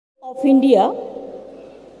of India,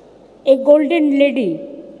 a golden lady.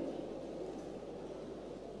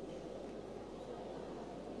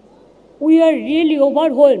 We are really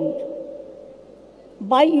overwhelmed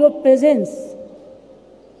by your presence.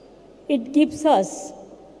 It gives us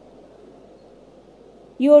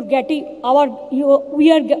our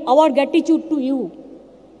gratitude to you.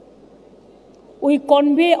 We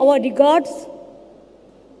convey our regards,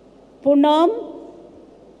 pranam,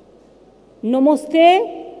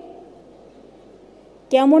 namaste,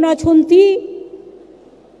 kemon achonti,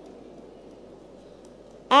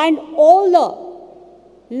 and all the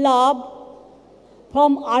love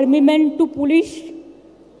from army men to police,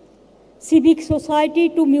 civic society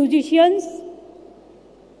to musicians,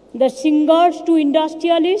 the singers to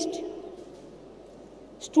industrialists,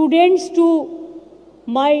 students to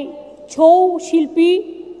my Chou Shilpi,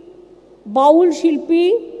 Baul Shilpi,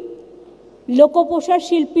 Lokoposha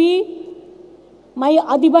Shilpi, my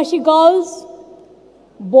Adivasi girls,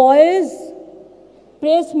 boys,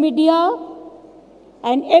 press media,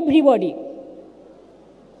 and everybody.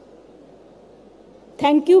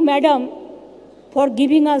 Thank you, madam, for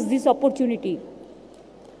giving us this opportunity.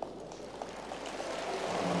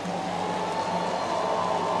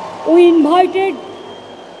 We invited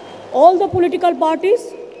all the political parties,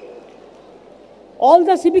 all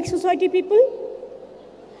the civic society people,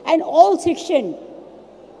 and all section,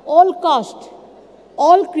 all caste,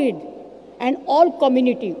 all creed, and all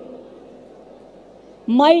community.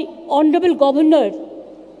 My Honorable Governor,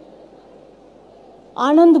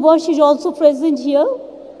 Anand Bosch, is also present here.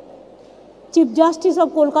 Chief Justice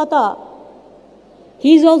of Kolkata,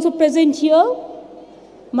 he is also present here.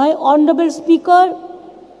 My Honorable Speaker,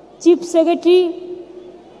 Chief Secretary,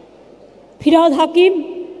 Firad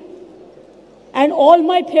Hakim, and all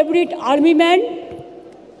my favorite army men,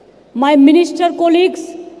 my minister colleagues,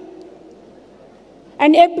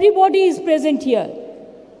 and everybody is present here.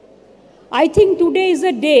 I think today is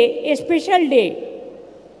a day, a special day,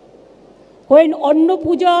 when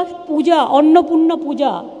Annapurna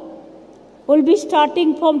Puja will be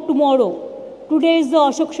starting from tomorrow. Today is the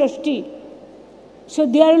Ashok Shashti. So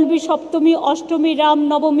there will be Saptami, Ashtami, Ram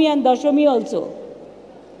Navami and Dashami also.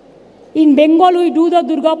 In Bengal we do the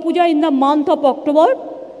Durga Puja in the month of October.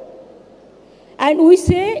 And we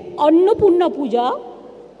say Annapurna Puja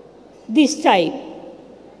this time.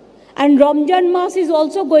 And Ramjan Mass is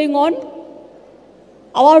also going on.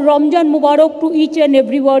 Our Ramjan Mubarak to each and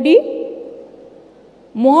everybody.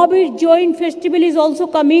 Mohabir Jain festival is also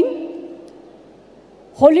coming.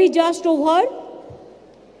 Holi just over.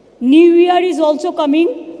 New Year is also coming.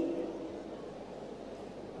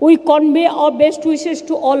 We convey our best wishes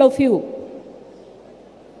to all of you.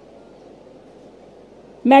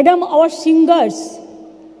 Madam, our singers,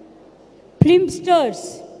 film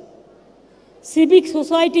stars, civic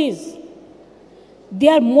societies, they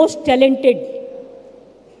are most talented.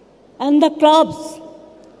 And the clubs,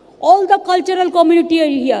 all the cultural community are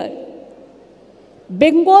here.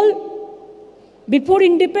 Bengal, before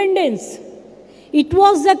independence, it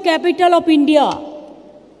was the capital of India.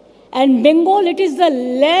 And Bengal, it is the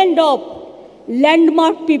land of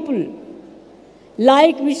landmark people.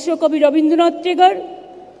 Like Vishwakavi Rabindranath Tagore,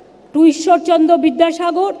 to Ishwar Chandra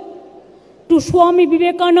Vidyasagar, to Swami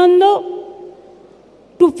Vivekananda,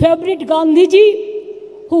 to favorite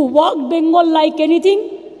Gandhiji, who walked Bengal like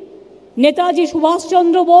anything. Netaji Subhash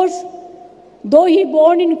Chandra Bose, though he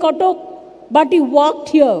born in Cuttack, but he walked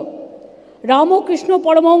here. Ramakrishna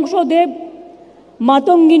Paramahansa Dev,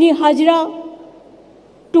 Matangini Hajra,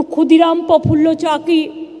 to Khudiram Prafullo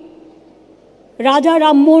Chaki, Raja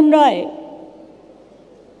Ram Mohan Rai.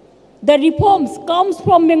 The reforms comes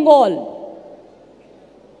from Bengal.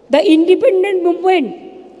 The independent movement,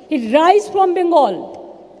 it rise from Bengal.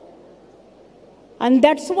 And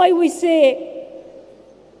that's why we say,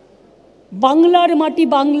 Banglar Mati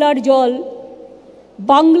Banglar Jol,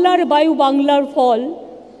 Banglar Bayu Banglar Fol,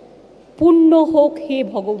 Punno Hok He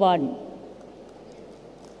Bhagavan.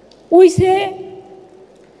 We say,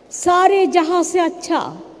 सारे जहां से अच्छा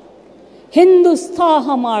हिंदुस्तान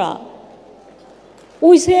हमारा.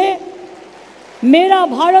 उसे मेरा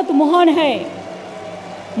भारत महान है,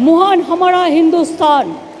 महान हमारा हिंदुस्तान.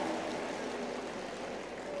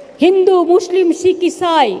 हिंदू मुस्लिम सिख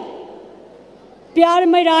ईसाई प्यार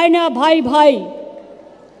में रहना भाई भाई.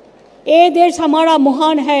 ये देश हमारा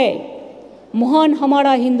महान है, महान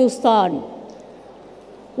हमारा Hindustan.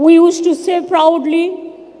 We used to say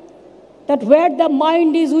proudly that where the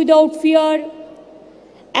mind is without fear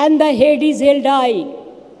and the head is held high.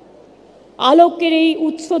 আলোকের এই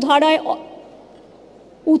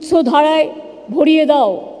উৎস ধারায় ভরিয়ে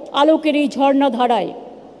দাও, আলোকের এই ঝর্ণা ধারায়.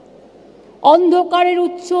 অন্ধকারের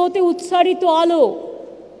উৎস হতে উৎসারিত আলো,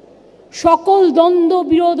 সকল দ্বন্দ্ব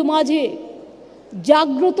বিরোধ মাঝে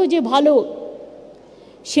জাগ্রত যে ভালো,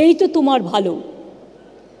 সেই তো তোমার ভালো।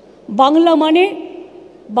 বাংলা মানে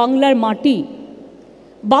বাংলার মাটি,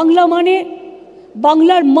 বাংলা মানে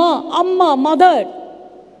বাংলার মা, আম্মা, মাদার,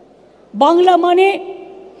 বাংলা মানে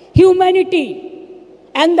humanity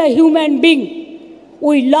and the human being.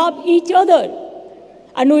 We love each other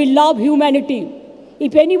and we love humanity.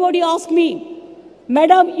 If anybody asks me,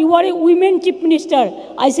 Madam, you are a women chief minister,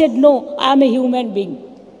 I said, no, I am a human being.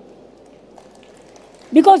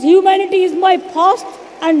 Because humanity is my first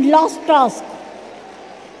and last task.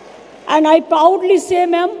 And I proudly say,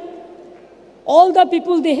 ma'am, all the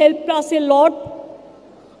people, they helped us a lot.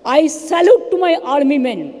 I salute to my army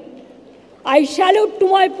men. I salute to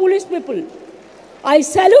my police people. I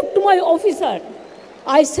salute to my officer.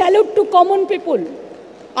 I salute to common people.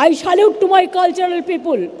 I salute to my cultural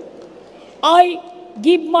people. I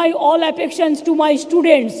give my all affections to my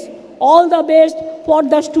students. All the best for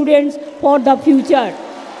the students for the future.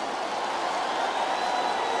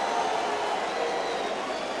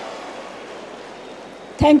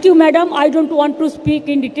 Thank you, madam. I don't want to speak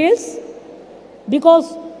in details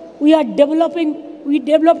because we are developing, we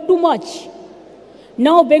develop too much.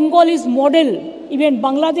 Now Bengal is model. Even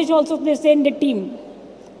Bangladesh also, they send a team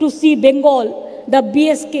to see Bengal, the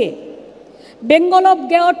BSK. Bengal have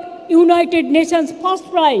got United Nations first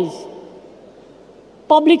prize,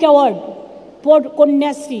 public award for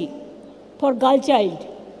Konyasri, for girl child.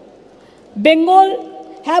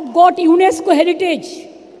 Bengal have got UNESCO heritage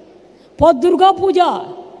for Durga Puja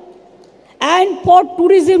and for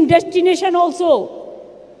tourism destination also.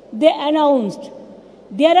 They announced.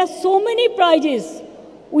 There are so many prizes.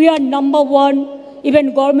 We are number one.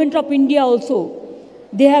 Even Government of India also,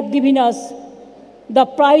 they have given us the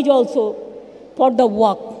prize also for the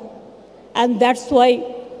work. And that's why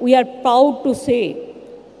we are proud to say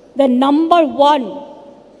the number one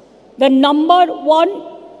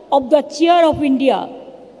of the chair of India,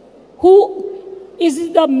 who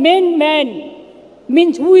is the main man,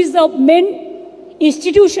 means who is the main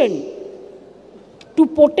institution to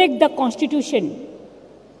protect the Constitution,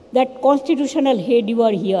 that constitutional head, you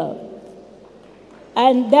are here.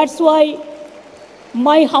 And that's why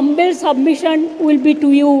my humble submission will be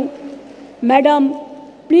to you, Madam,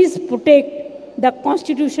 please protect the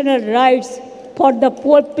constitutional rights for the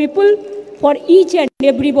poor people, for each and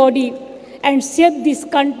everybody, and save this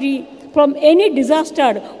country from any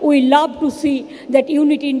disaster. We love to see that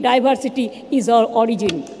unity in diversity is our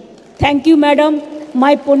origin. Thank you, Madam.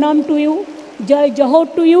 My pranam to you. Jai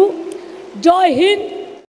Johor to you. Jai Hind.